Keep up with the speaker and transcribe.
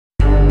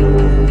Good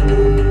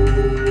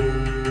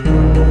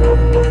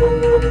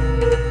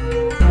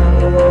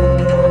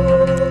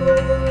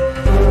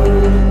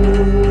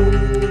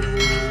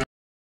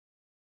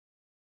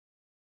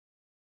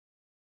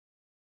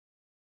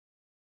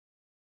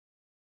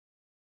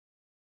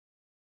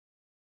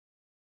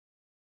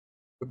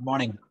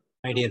morning,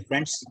 my dear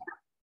friends.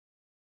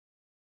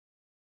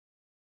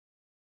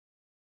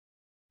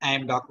 I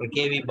am Dr.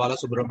 K.V.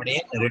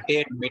 Balasubramanian,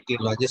 retired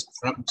meteorologist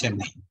from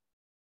Chennai.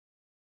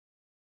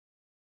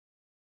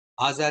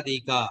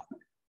 Azadi Ka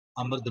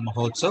Amrit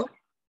Mahotsav.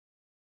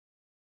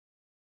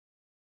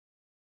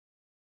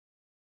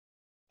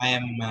 I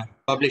am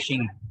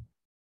publishing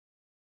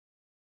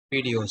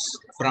videos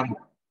from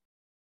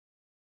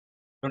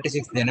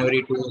 26th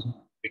January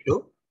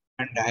 2022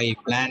 and I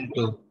plan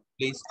to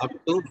release up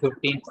to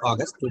 15th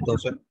August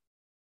 2000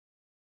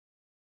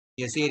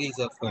 a series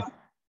of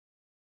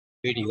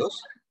videos.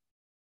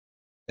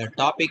 The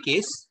topic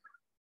is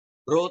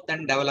growth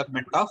and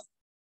development of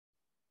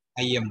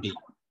IMD,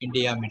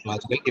 India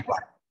Meteorological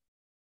Department.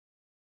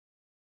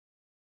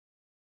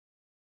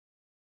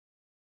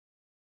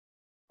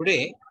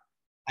 Today,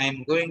 I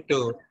am going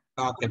to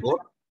talk about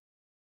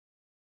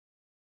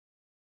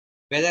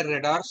weather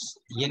radars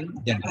in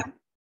general.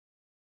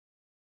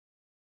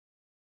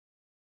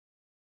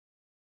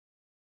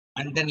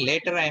 And then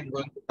later I am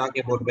going to talk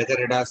about weather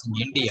radars in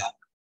India.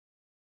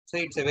 So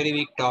it's a very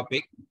big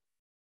topic.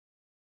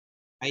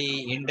 I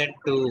intend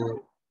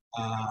to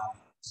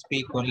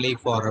speak only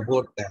for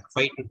about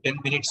 5 to 10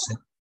 minutes.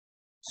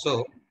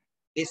 So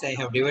this I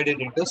have divided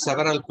into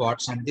several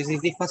parts and this is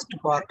the first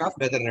part of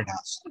weather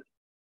radars.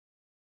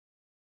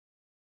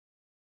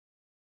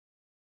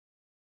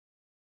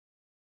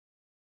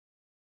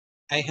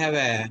 I have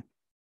a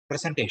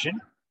presentation.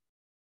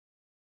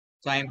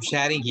 So I am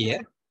sharing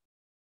here.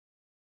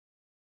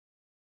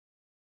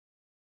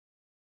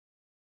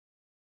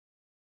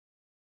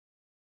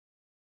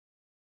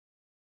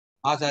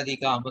 Azadi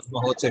Ka Amrit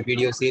Mahotsav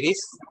video series,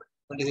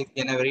 26th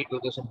January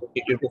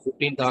 2022 to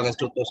 15th August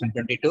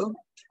 2022.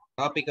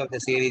 Topic of the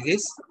series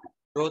is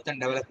growth and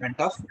development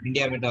of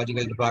India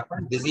Meteorological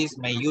Department. This is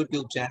my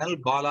YouTube channel,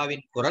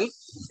 Balavin Kural.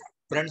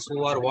 Friends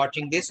who are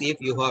watching this, if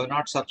you have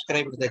not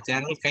subscribed to the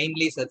channel,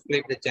 kindly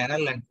subscribe to the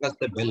channel and press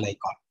the bell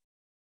icon.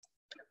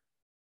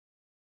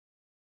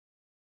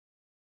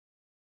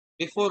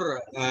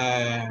 Before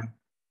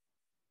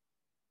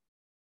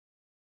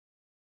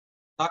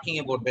talking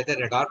about weather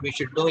radar, we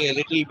should know a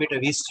little bit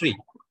of history.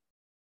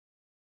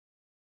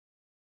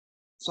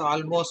 So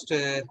almost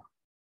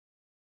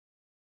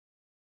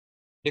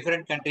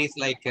different countries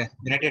like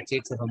United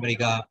States of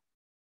America,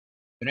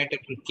 United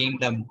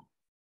Kingdom,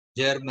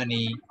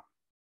 Germany,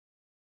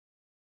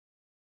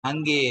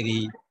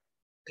 Hungary,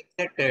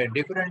 that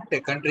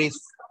different countries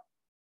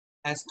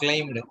has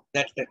claimed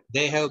that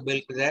they have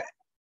built the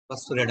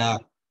first radar.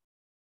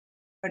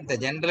 But the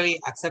generally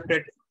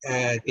accepted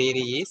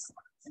theory is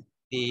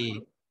the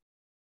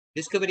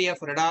discovery of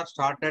radar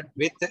started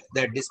with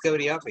the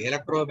discovery of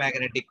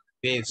electromagnetic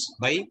waves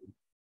by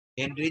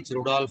Heinrich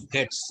Rudolf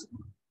Hertz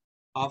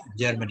of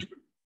Germany.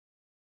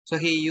 So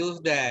he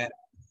used an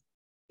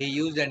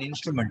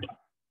instrument,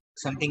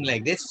 something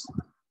like this,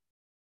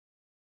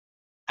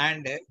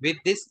 and with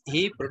this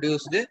he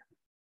produced a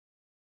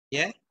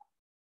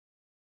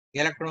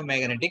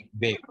electromagnetic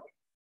wave.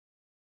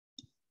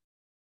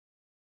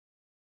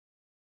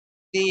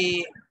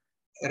 The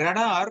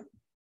radar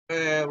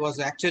was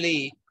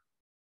actually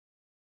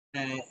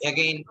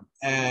again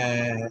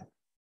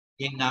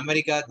in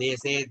America they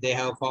say they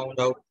have found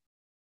out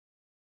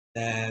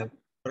the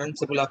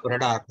principle of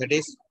radar, that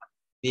is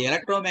the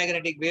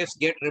electromagnetic waves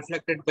get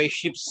reflected by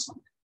ships.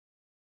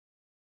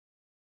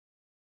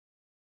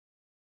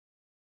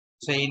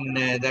 So in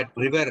that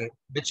river,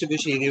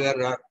 Mitsubishi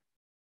River,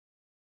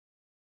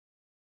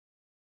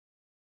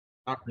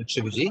 not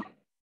Mitsubishi,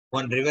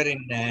 one river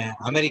in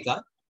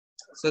America.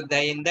 So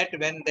in that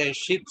when the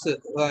ships,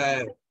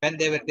 when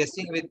they were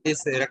testing with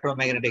this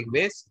electromagnetic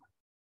waves,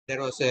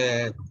 there was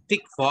a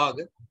thick fog.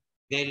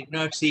 They did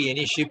not see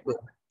any ship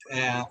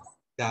in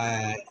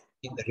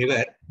the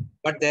river,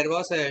 but there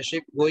was a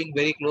ship going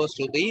very close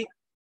to the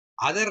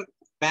other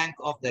bank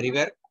of the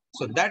river.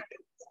 So that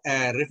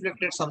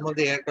reflected some of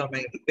the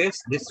electromagnetic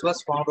waves. This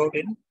was found out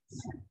in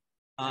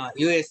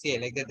USA,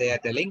 like that they are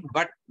telling.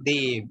 But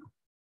the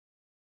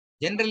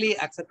generally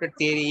accepted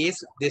theory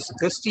is this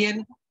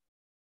Christian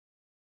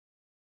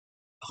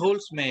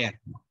Holzmeier.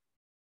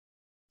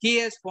 He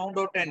has found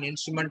out an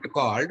instrument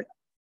called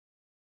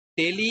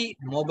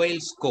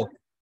telemobile scope,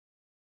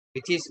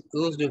 which is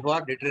used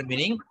for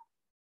determining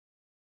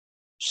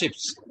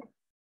ships.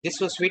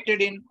 This was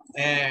fitted in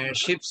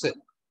ships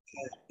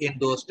in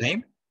those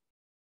times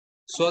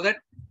so that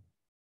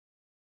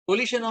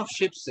collision of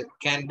ships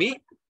can be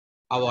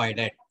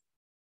avoided.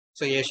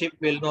 So a ship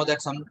will know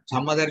that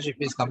some other ship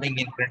is coming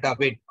in front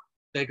of it,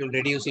 so it will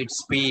reduce its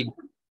speed,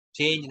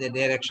 change the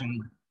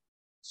direction.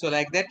 So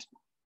like that.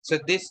 So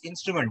this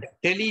instrument,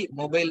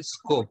 telemobile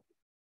scope,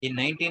 in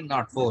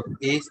 1904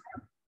 is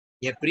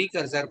a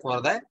precursor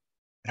for the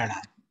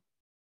radar.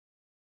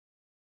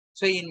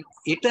 So in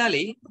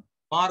Italy,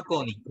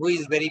 Marconi, who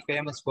is very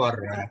famous for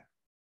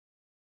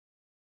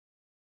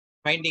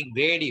finding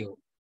radio.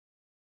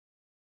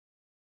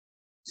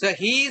 So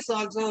he is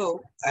also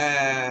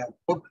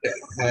put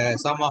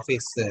some of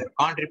his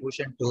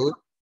contribution to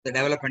the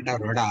development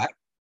of radar.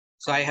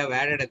 So I have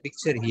added a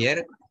picture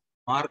here.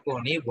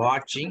 Marconi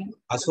watching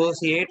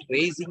associate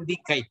raising the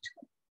kite,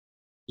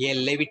 a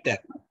leviter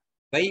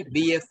by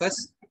BFS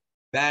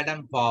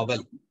Baden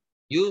Powell,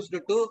 used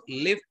to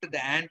lift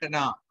the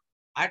antenna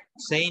at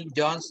St.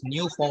 John's,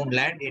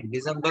 Newfoundland in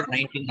December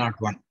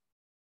 1901.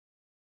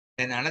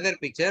 Then another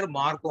picture,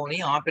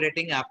 Marconi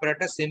operating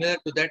apparatus similar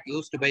to that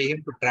used by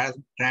him to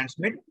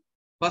transmit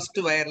first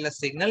wireless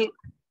signal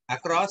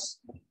across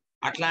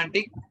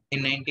Atlantic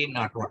in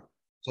 1901.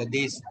 So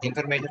these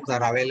informations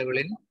are available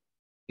in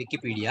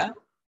Wikipedia.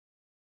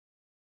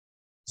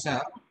 So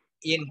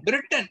in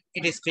Britain,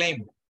 it is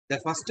claimed the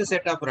first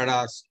set of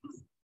radars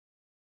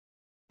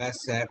was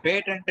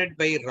patented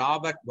by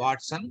Robert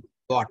Watson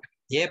Watt,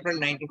 April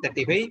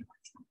 1935.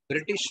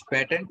 British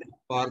patent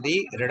for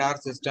the radar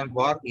system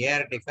for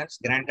air defense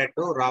granted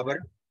to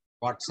Robert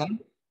Watson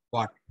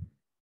Watt.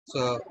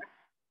 So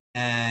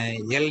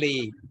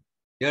early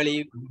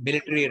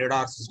military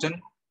radar system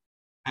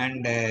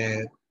and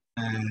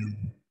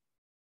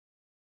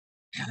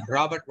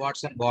Robert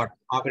Watson Watt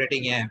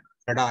operating a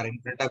radar in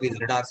front of his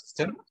radar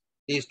system.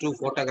 These two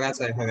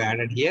photographs I have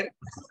added here.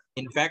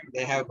 In fact,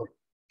 they have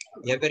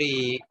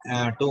every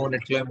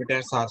 200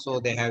 kilometers or so,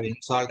 they have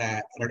installed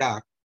a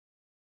radar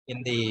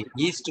in the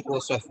east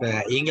coast of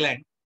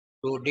England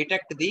to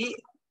detect the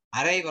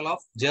arrival of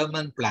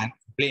German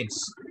planes.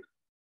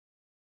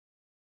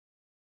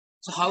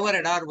 So how a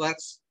radar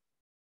works?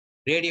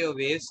 Radio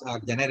waves are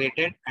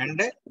generated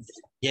and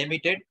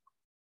emitted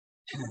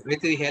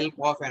with the help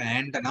of an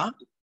antenna,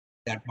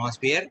 the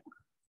atmosphere.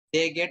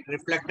 They get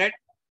reflected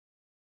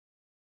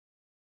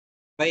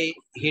by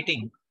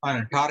hitting on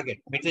a target,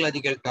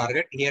 meteorological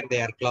target. Here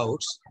they are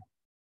clouds.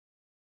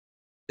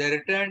 The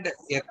returned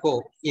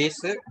echo is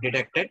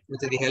detected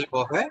with the help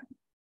of a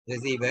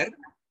receiver.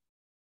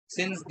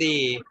 Since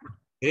the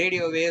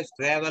radio waves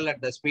travel at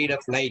the speed of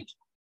light,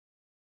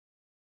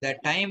 the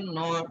time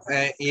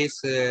is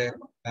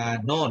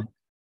known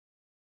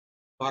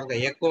for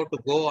the echo to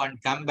go and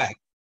come back.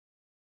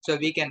 So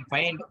we can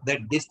find the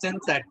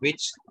distance at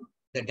which,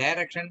 the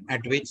direction at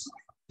which,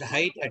 the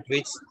height at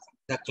which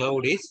the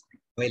cloud is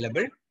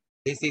available.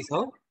 This is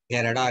how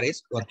a radar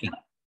is working.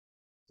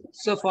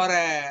 So for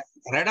a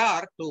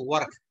radar to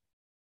work,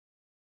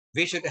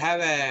 we should have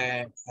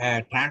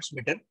a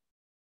transmitter.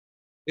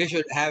 We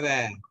should have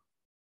a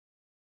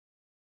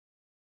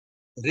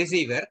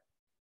receiver.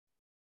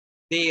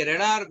 The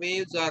radar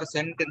waves are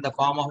sent in the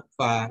form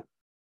of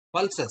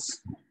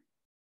pulses.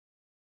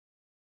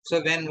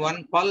 So when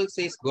one pulse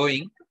is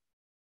going,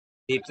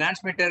 the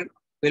transmitter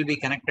will be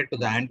connected to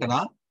the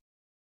antenna.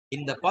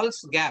 In the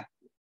pulse gap,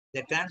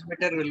 the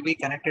transmitter will be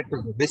connected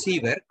to the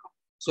receiver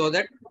so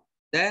that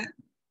the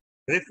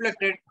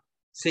reflected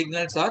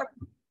signals are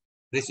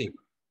received.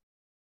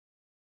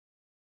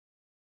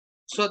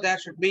 So there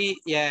should be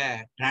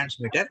a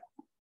transmitter,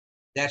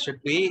 there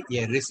should be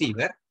a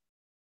receiver,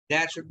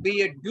 there should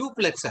be a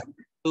duplexer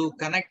to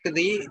connect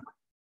the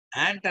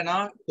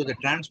antenna to the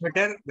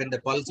transmitter when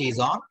the pulse is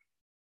on,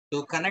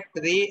 to connect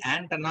the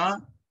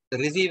antenna to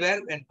the receiver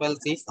when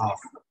pulse is off.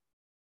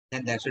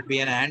 Then there should be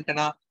an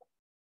antenna.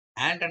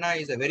 Antenna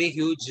is a very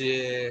huge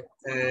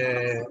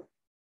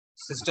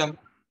system.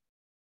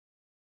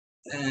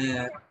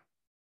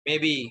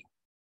 Maybe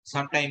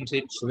sometimes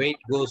its weight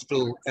goes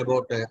to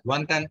about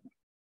 1 ton.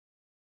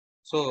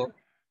 So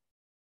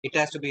it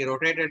has to be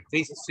rotated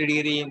 360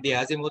 degree in the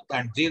azimuth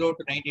and 0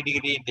 to 90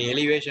 degree in the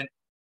elevation.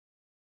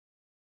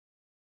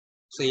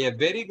 So a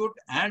very good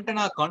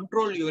antenna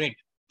control unit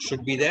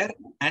should be there,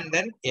 and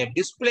then a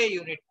display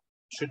unit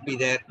should be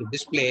there to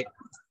display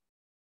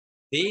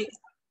the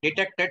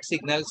detected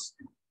signals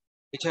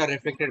which are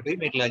reflected by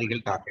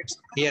meteorological targets.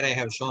 Here I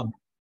have shown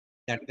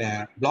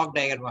that block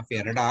diagram of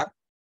a radar.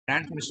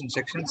 Transmission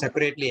section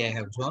separately I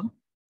have shown.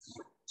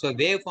 So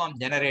waveform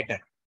generator,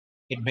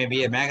 it may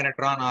be a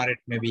magnetron or it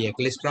may be a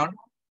klystron.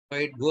 So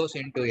it goes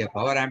into a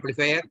power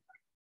amplifier.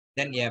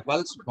 Then a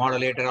pulse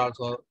modulator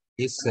also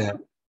is,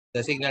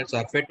 the signals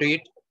are fed to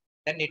it.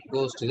 Then it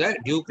goes to the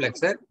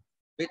duplexer,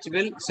 which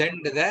will send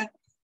the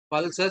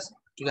pulses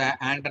to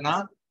the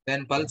antenna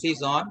when pulse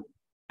is on,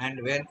 and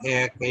when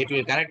it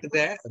will connect to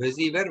the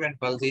receiver when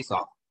pulse is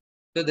off.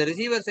 So the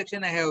receiver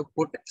section I have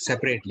put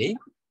separately.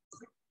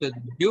 So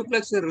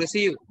duplexer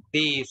receive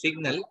the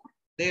signal,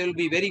 they will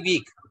be very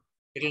weak.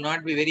 It will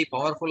not be very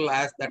powerful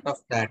as that of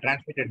the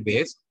transmitted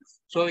waves.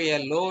 So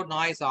a low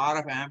noise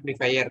RF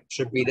amplifier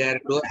should be there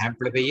to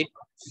amplify it.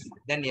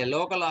 Then a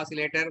local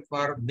oscillator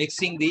for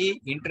mixing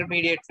the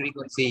intermediate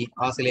frequency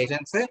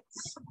oscillations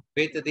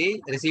with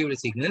the received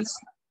signals.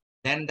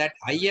 Then that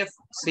IF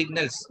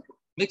signals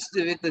mixed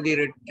with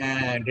the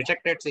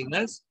detected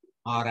signals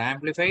are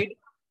amplified,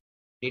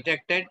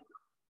 detected,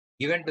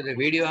 given to the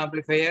video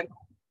amplifier,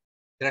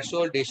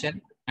 threshold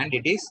decision, and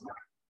it is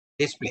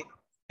displayed.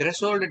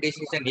 Threshold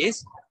decision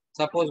is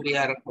Suppose we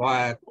are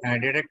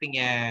detecting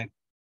a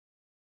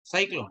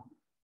cyclone.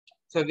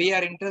 So we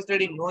are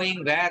interested in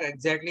knowing where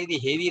exactly the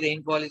heavy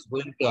rainfall is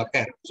going to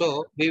occur.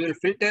 So we will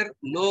filter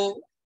low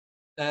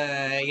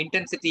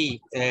intensity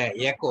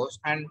echoes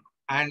and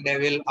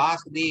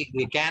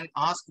we can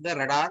ask the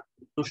radar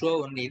to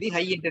show only the high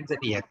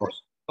intensity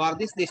echoes. For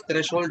this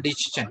threshold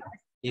decision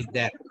is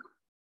there.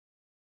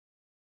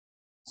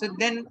 So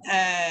then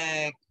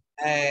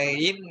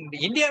in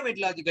India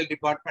Meteorological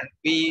Department,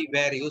 we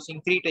were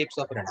using 3 types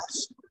of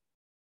radars.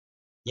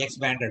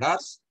 X-band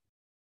radars,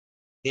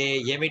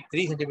 they emit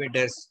 3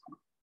 centimeters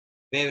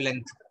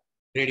wavelength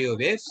radio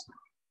waves.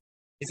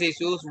 This is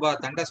used for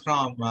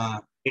thunderstorm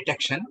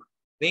detection.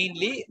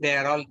 Mainly, they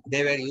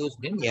were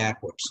used in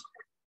airports.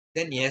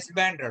 Then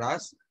S-band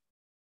radars,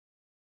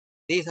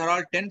 these are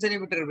all 10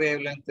 centimeter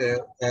wavelength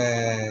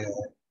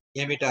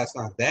emitters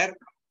are there.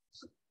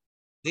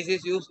 This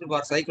is used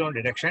for cyclone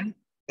detection.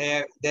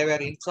 They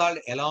were installed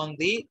along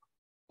the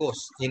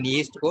coast, in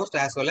east coast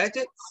as well as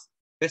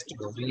west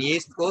coast. In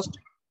east coast,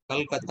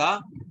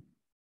 Kolkata,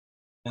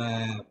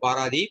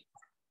 Paradip,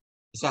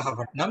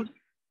 Visakhapatnam,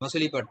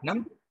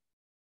 Masulipatinam,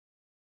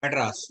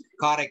 Madras,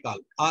 Karaikal.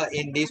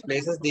 In these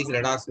places, these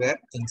radars were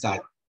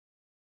installed.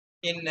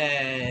 In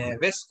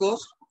west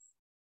coast,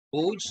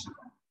 Bhuj,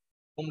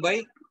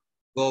 Mumbai,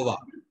 Goa.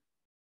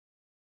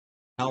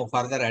 Now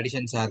further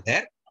additions are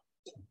there.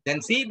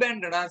 Then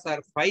C-band radars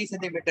are 5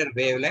 centimeter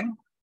wavelength.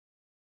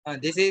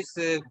 This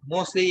is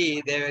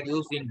mostly they were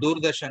used in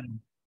Doordarshan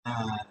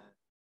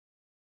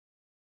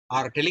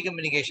or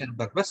telecommunication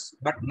purpose,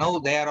 but now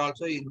they are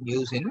also in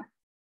use in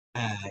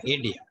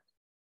India,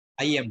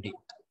 IMD.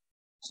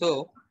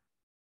 So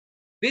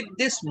with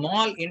this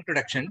small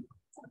introduction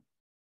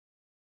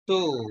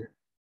to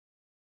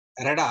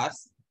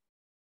radars,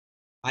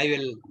 I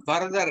will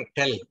further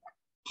tell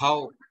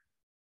how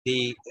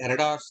the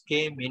radars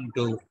came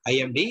into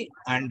IMD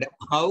and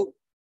how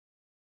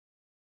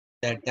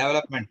the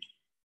development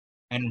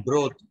and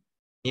growth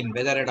in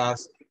weather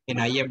radars in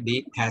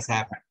IMD has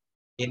happened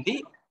in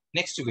the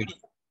next video.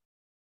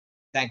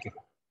 Thank you.